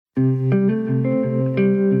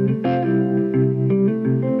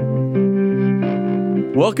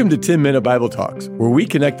Welcome to 10-Minute Bible Talks, where we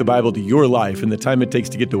connect the Bible to your life and the time it takes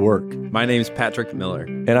to get to work. My name's Patrick Miller.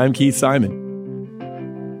 And I'm Keith Simon.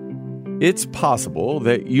 It's possible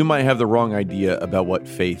that you might have the wrong idea about what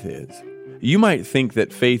faith is. You might think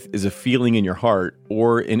that faith is a feeling in your heart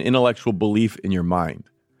or an intellectual belief in your mind.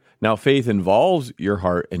 Now, faith involves your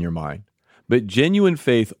heart and your mind, but genuine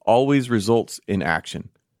faith always results in action.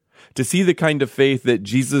 To see the kind of faith that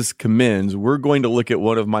Jesus commends, we're going to look at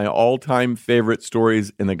one of my all-time favorite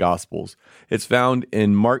stories in the Gospels. It's found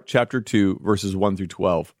in Mark chapter 2, verses 1 through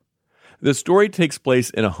 12. The story takes place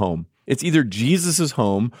in a home. It's either Jesus'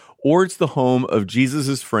 home or it's the home of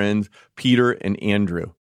Jesus' friends, Peter and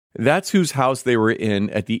Andrew. That's whose house they were in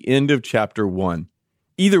at the end of chapter 1.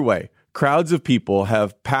 Either way, crowds of people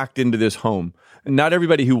have packed into this home. Not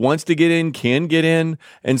everybody who wants to get in can get in,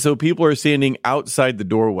 and so people are standing outside the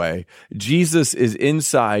doorway. Jesus is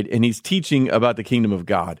inside, and he's teaching about the kingdom of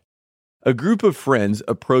God. A group of friends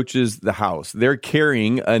approaches the house. They're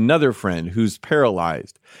carrying another friend who's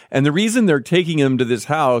paralyzed. And the reason they're taking him to this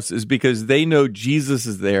house is because they know Jesus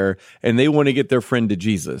is there, and they want to get their friend to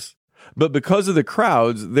Jesus. But because of the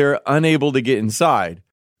crowds, they're unable to get inside.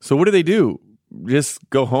 So what do? Just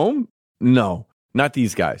go home? No, not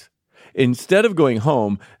these guys. Instead of going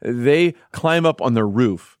home, they climb up on the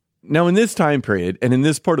roof. Now, in this time period and in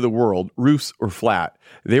this part of the world, roofs were flat.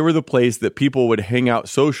 They were the place that people would hang out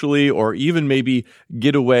socially or even maybe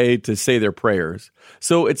get away to say their prayers.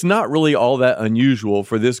 So it's not really all that unusual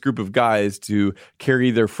for this group of guys to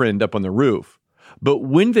carry their friend up on the roof. But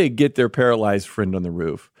when they get their paralyzed friend on the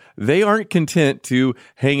roof, they aren't content to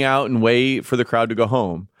hang out and wait for the crowd to go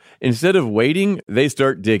home. Instead of waiting, they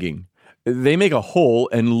start digging. They make a hole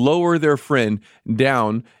and lower their friend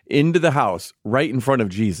down into the house right in front of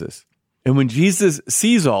Jesus. And when Jesus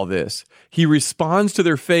sees all this, he responds to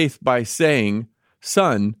their faith by saying,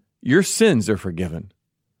 "Son, your sins are forgiven."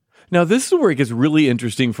 Now, this is where it gets really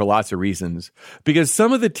interesting for lots of reasons, because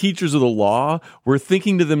some of the teachers of the law were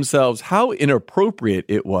thinking to themselves how inappropriate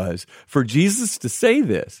it was for Jesus to say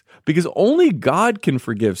this, because only God can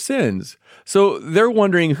forgive sins. So they're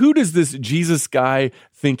wondering, who does this Jesus guy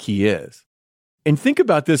think he is? And think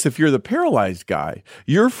about this if you're the paralyzed guy.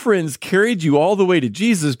 Your friends carried you all the way to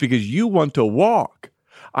Jesus because you want to walk.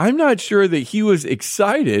 I'm not sure that he was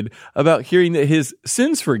excited about hearing that his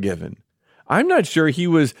sins forgiven. I'm not sure he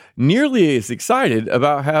was nearly as excited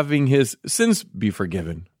about having his sins be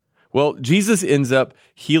forgiven. Well, Jesus ends up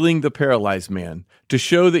healing the paralyzed man to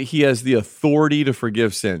show that he has the authority to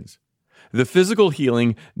forgive sins. The physical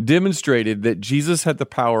healing demonstrated that Jesus had the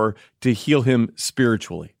power to heal him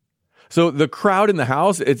spiritually. So the crowd in the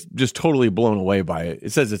house, it's just totally blown away by it.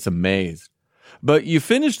 It says it's amazed. But you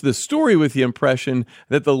finish the story with the impression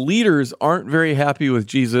that the leaders aren't very happy with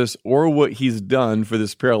Jesus or what he's done for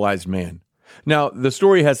this paralyzed man. Now, the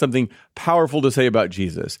story has something powerful to say about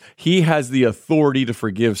Jesus. He has the authority to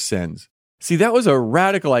forgive sins. See, that was a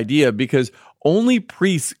radical idea because only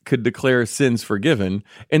priests could declare sins forgiven,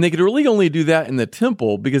 and they could really only do that in the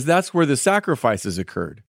temple because that's where the sacrifices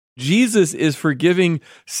occurred. Jesus is forgiving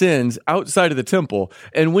sins outside of the temple,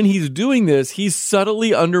 and when he's doing this, he's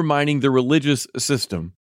subtly undermining the religious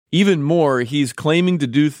system. Even more, he's claiming to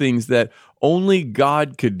do things that only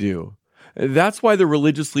God could do. That's why the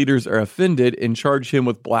religious leaders are offended and charge him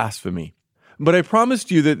with blasphemy. But I promised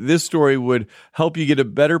you that this story would help you get a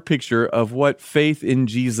better picture of what faith in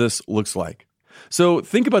Jesus looks like. So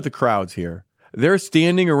think about the crowds here. They're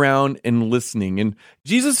standing around and listening, and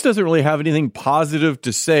Jesus doesn't really have anything positive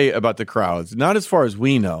to say about the crowds, not as far as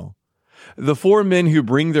we know. The four men who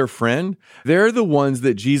bring their friend, they're the ones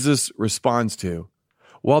that Jesus responds to.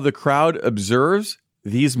 While the crowd observes,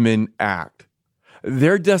 these men act.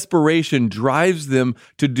 Their desperation drives them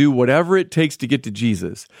to do whatever it takes to get to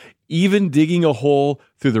Jesus, even digging a hole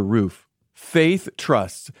through the roof. Faith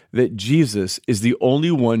trusts that Jesus is the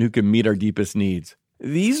only one who can meet our deepest needs.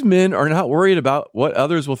 These men are not worried about what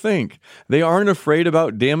others will think. They aren't afraid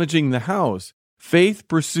about damaging the house. Faith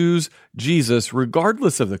pursues Jesus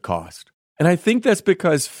regardless of the cost. And I think that's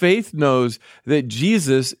because faith knows that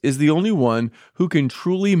Jesus is the only one who can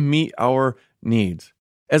truly meet our needs.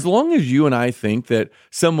 As long as you and I think that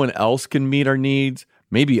someone else can meet our needs,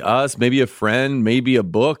 maybe us, maybe a friend, maybe a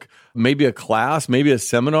book, maybe a class, maybe a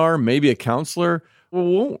seminar, maybe a counselor, we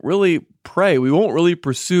won't really pray. We won't really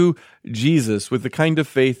pursue Jesus with the kind of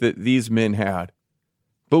faith that these men had.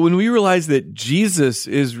 But when we realize that Jesus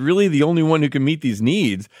is really the only one who can meet these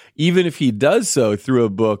needs, even if he does so through a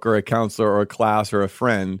book or a counselor or a class or a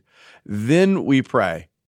friend, then we pray.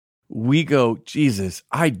 We go, Jesus,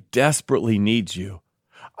 I desperately need you.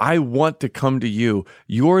 I want to come to you.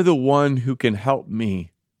 You're the one who can help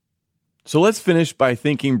me. So let's finish by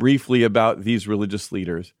thinking briefly about these religious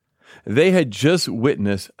leaders. They had just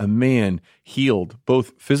witnessed a man healed,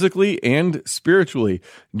 both physically and spiritually.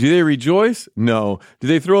 Do they rejoice? No. Do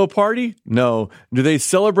they throw a party? No. Do they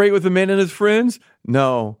celebrate with the man and his friends?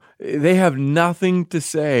 No. They have nothing to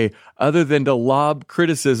say other than to lob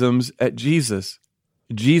criticisms at Jesus.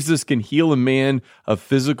 Jesus can heal a man of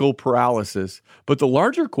physical paralysis. But the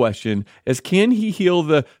larger question is, can he heal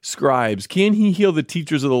the scribes? Can he heal the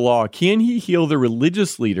teachers of the law? Can he heal the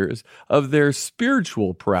religious leaders of their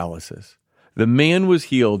spiritual paralysis? The man was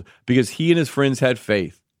healed because he and his friends had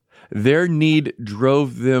faith. Their need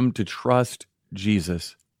drove them to trust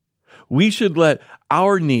Jesus. We should let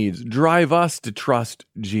our needs drive us to trust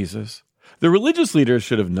Jesus. The religious leaders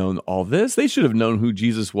should have known all this. They should have known who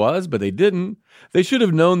Jesus was, but they didn't. They should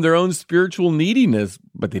have known their own spiritual neediness,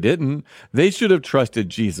 but they didn't. They should have trusted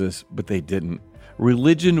Jesus, but they didn't.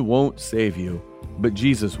 Religion won't save you, but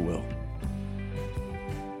Jesus will.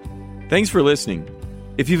 Thanks for listening.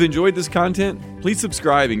 If you've enjoyed this content, please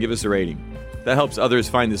subscribe and give us a rating. That helps others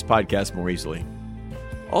find this podcast more easily.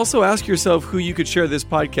 Also, ask yourself who you could share this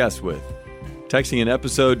podcast with. Texting an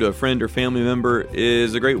episode to a friend or family member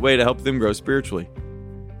is a great way to help them grow spiritually.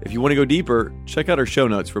 If you want to go deeper, check out our show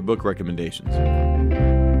notes for book recommendations.